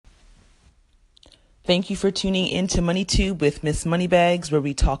Thank you for tuning in to MoneyTube with Miss Moneybags, where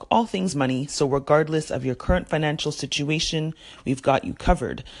we talk all things money. So regardless of your current financial situation, we've got you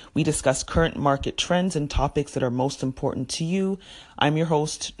covered. We discuss current market trends and topics that are most important to you. I'm your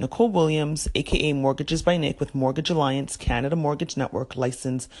host, Nicole Williams, aka Mortgages by Nick with Mortgage Alliance Canada Mortgage Network,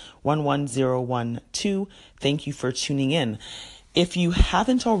 license 11012. Thank you for tuning in. If you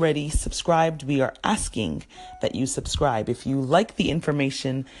haven't already subscribed, we are asking that you subscribe. If you like the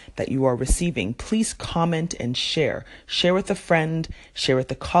information that you are receiving, please comment and share. Share with a friend, share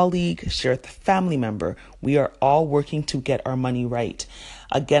with a colleague, share with a family member. We are all working to get our money right.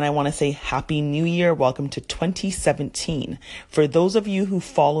 Again, I want to say Happy New Year. Welcome to 2017. For those of you who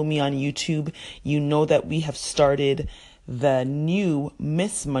follow me on YouTube, you know that we have started the new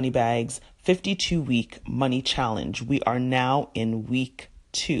Miss Moneybags 52-week money challenge. We are now in week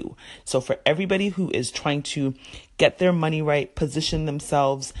 2. So for everybody who is trying to get their money right, position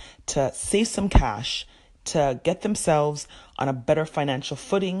themselves to save some cash, to get themselves on a better financial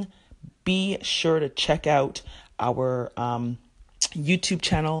footing, be sure to check out our YouTube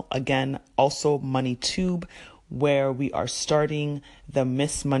channel. Again, also MoneyTube, where we are starting the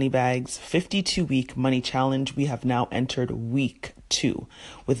Miss Moneybags 52-week money challenge. We have now entered week 2.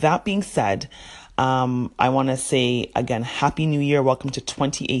 With that being said, I want to say again, Happy New Year. Welcome to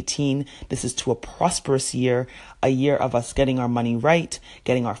 2018. This is to a prosperous year, a year of us getting our money right,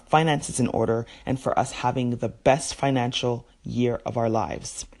 getting our finances in order, and for us having the best financial year of our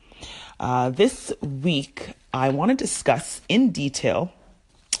lives. This week, I want to discuss in detail,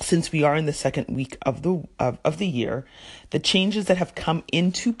 since we are in the second week of the year, the changes that have come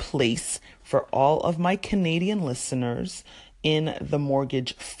into place for all of my Canadian listeners in the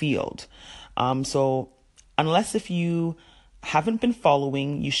mortgage field. So unless if you haven't been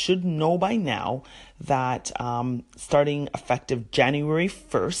following, you should know by now that starting effective January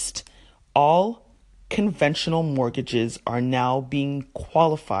 1st, all conventional mortgages are now being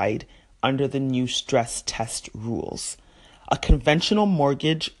qualified under the new stress test rules. A conventional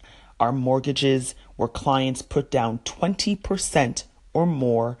mortgage are mortgages where clients put down 20% or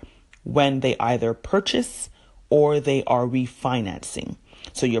more when they either purchase or they are refinancing.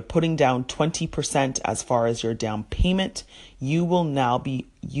 So you're putting down 20% as far as your down payment. You will now be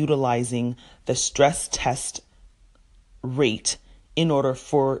utilizing the stress test rate in order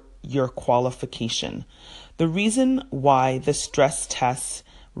for your qualification. The reason why the stress test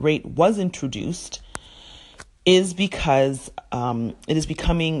rate was introduced is because it is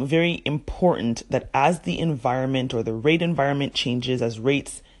becoming very important that as the environment or the rate environment changes, as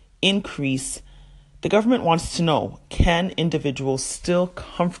rates increase, the government wants to know, can individuals still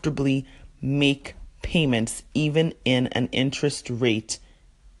comfortably make payments even in an interest rate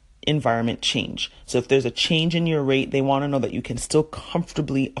environment change? So if there's a change in your rate, they want to know that you can still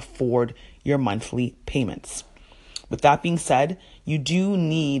comfortably afford your monthly payments. With that being said, you do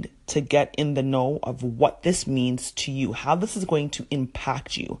need to get in the know of what this means to you, how this is going to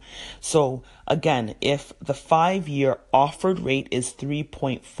impact you. So again, if the 5-year offered rate is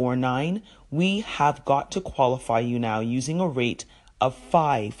 3.49, we have got to qualify you now using a rate of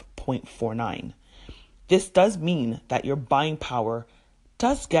 5.49. This does mean that your buying power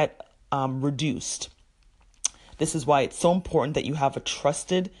does get reduced. This is why it's so important that you have a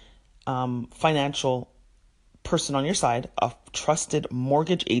trusted financial person on your side, a trusted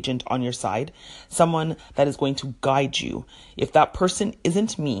mortgage agent on your side, someone that is going to guide you. If that person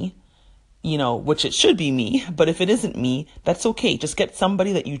isn't me, which it should be me, but if it isn't me, that's okay. Just get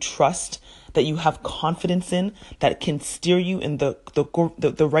somebody that you trust, that you have confidence in, that can steer you in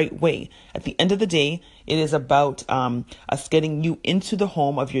the right way. At the end of the day, it is about us getting you into the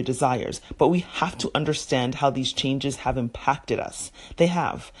home of your desires. But we have to understand how these changes have impacted us. They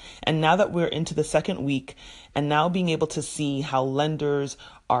have. And now that we're into the second week, and now being able to see how lenders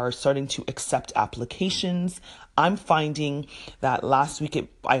are starting to accept applications, I'm finding that last week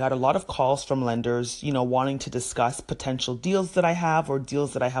I got a lot of calls from lenders, wanting to discuss potential deals that I have or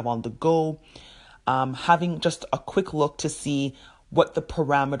deals that I have on the go, having just a quick look to see what the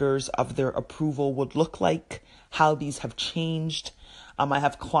parameters of their approval would look like, how these have changed. I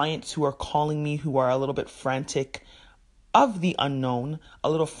have clients who are calling me who are a little bit frantic of the unknown, a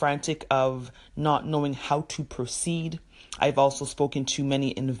little frantic of not knowing how to proceed. I've also spoken to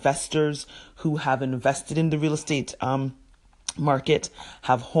many investors who have invested in the real estate market,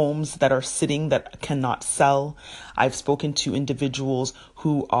 have homes that are sitting that cannot sell. I've spoken to individuals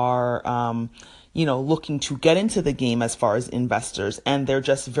who are, looking to get into the game as far as investors, and they're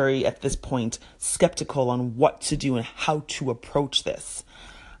just very, at this point, skeptical on what to do and how to approach this.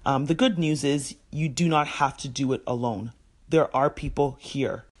 The good news is you do not have to do it alone. There are people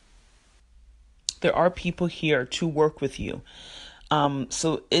here There are people here to work with you.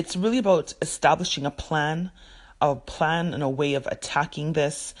 So it's really about establishing a plan and a way of attacking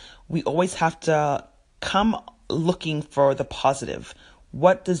this. We always have to come looking for the positive.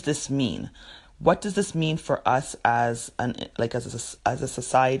 What does this mean? What does this mean for us as a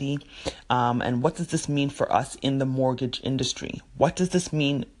society? And what does this mean for us in the mortgage industry? What does this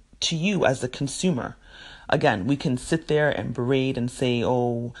mean to you as the consumer? Again, we can sit there and berate and say,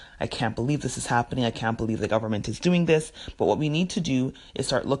 oh, I can't believe this is happening. I can't believe the government is doing this. But what we need to do is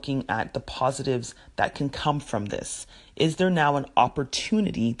start looking at the positives that can come from this. Is there now an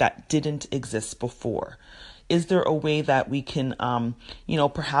opportunity that didn't exist before? Is there a way that we can,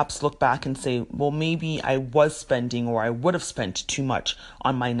 perhaps look back and say, well, maybe I was spending or I would have spent too much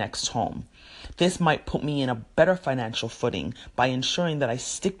on my next home. This might put me in a better financial footing by ensuring that I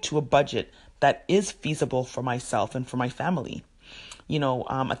stick to a budget that is feasible for myself and for my family.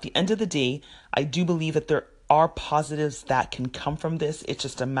 At the end of the day, I do believe that there are positives that can come from this. It's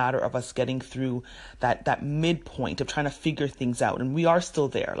just a matter of us getting through that midpoint of trying to figure things out. And we are still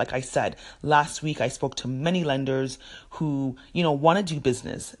there. Like I said, last week I spoke to many lenders who, want to do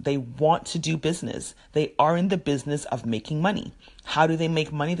business. They want to do business. They are in the business of making money. How do they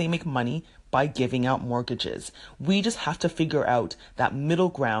make money? They make money by giving out mortgages. We just have to figure out that middle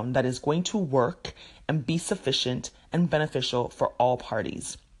ground that is going to work and be sufficient and beneficial for all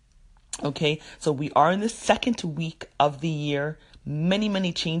parties. Okay, so we are in the second week of the year.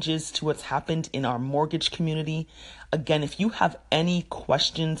 Many changes to what's happened in our mortgage community. Again, if you have any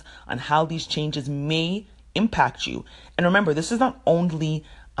questions on how these changes may impact you, and remember, this is not only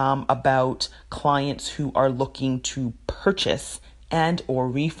about clients who are looking to purchase and or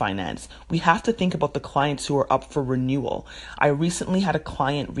refinance. We have to think about the clients who are up for renewal. I recently had a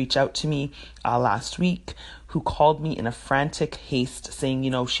client reach out to me last week who called me in a frantic haste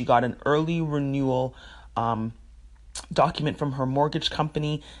saying, she got an early renewal document from her mortgage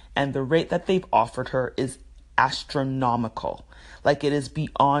company, and the rate that they've offered her is astronomical. Like, it is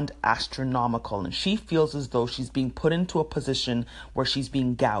beyond astronomical. And she feels as though she's being put into a position where she's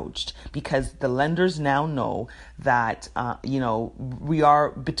being gouged because the lenders now know that, we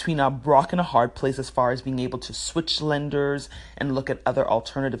are between a rock and a hard place as far as being able to switch lenders and look at other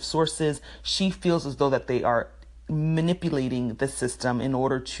alternative sources. She feels as though that they are manipulating the system in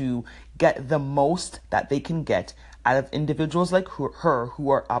order to get the most that they can get out of individuals like her who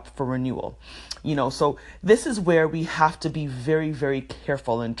are up for renewal. So this is where we have to be very, very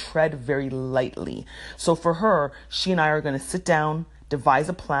careful and tread very lightly. So for her, she and I are going to sit down, devise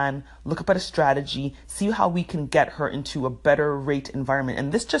a plan, look up at a strategy, see how we can get her into a better rate environment.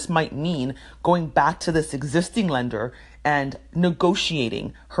 And this just might mean going back to this existing lender and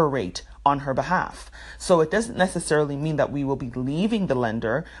negotiating her rate on her behalf. So it doesn't necessarily mean that we will be leaving the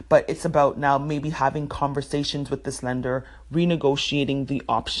lender, but it's about now maybe having conversations with this lender, renegotiating the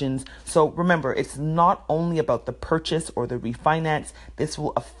options. So remember, it's not only about the purchase or the refinance. This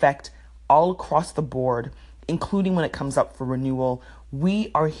will affect all across the board, including when it comes up for renewal.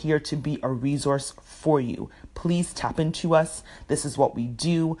 We are here to be a resource for you. Please tap into us. This is what we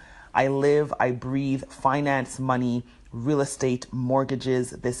do. I live, I breathe finance, money, real estate, mortgages.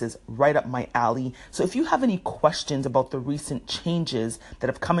 This is right up my alley. So if you have any questions about the recent changes that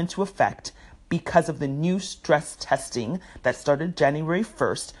have come into effect because of the new stress testing that started January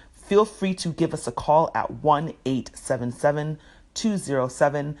 1st, feel free to give us a call at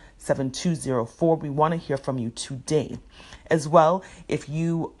 1-877-207-7204. We want to hear from you today. As well, if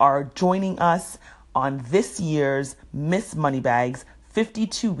you are joining us on this year's Miss Moneybags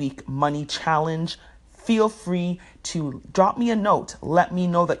 52-week money challenge, feel free to drop me a note. Let me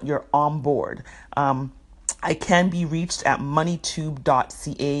know that you're on board. I can be reached at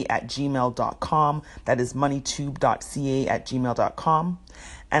moneytube.ca@gmail.com. That is moneytube.ca@gmail.com.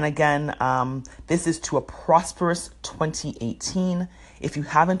 And again, this is to a prosperous 2018. If you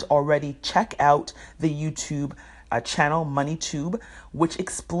haven't already, check out the YouTube channel MoneyTube, which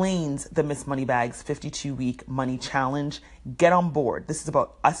explains the Miss Moneybags 52-week money challenge. Get on board. This is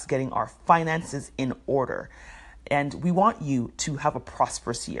about us getting our finances in order. And we want you to have a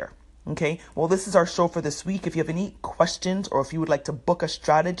prosperous year. Okay, well, this is our show for this week. If you have any questions or if you would like to book a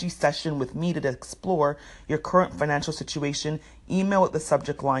strategy session with me to explore your current financial situation, email with the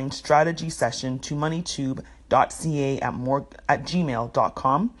subject line strategy session to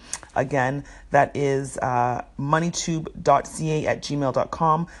moneytube.ca@gmail.com. Again, that is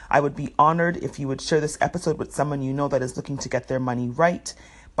moneytube.ca@gmail.com. I would be honored if you would share this episode with someone you know that is looking to get their money right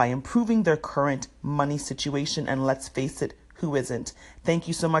by improving their current money situation. And let's face it, who isn't? Thank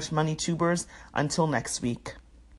you so much, Money Tubers. Until next week.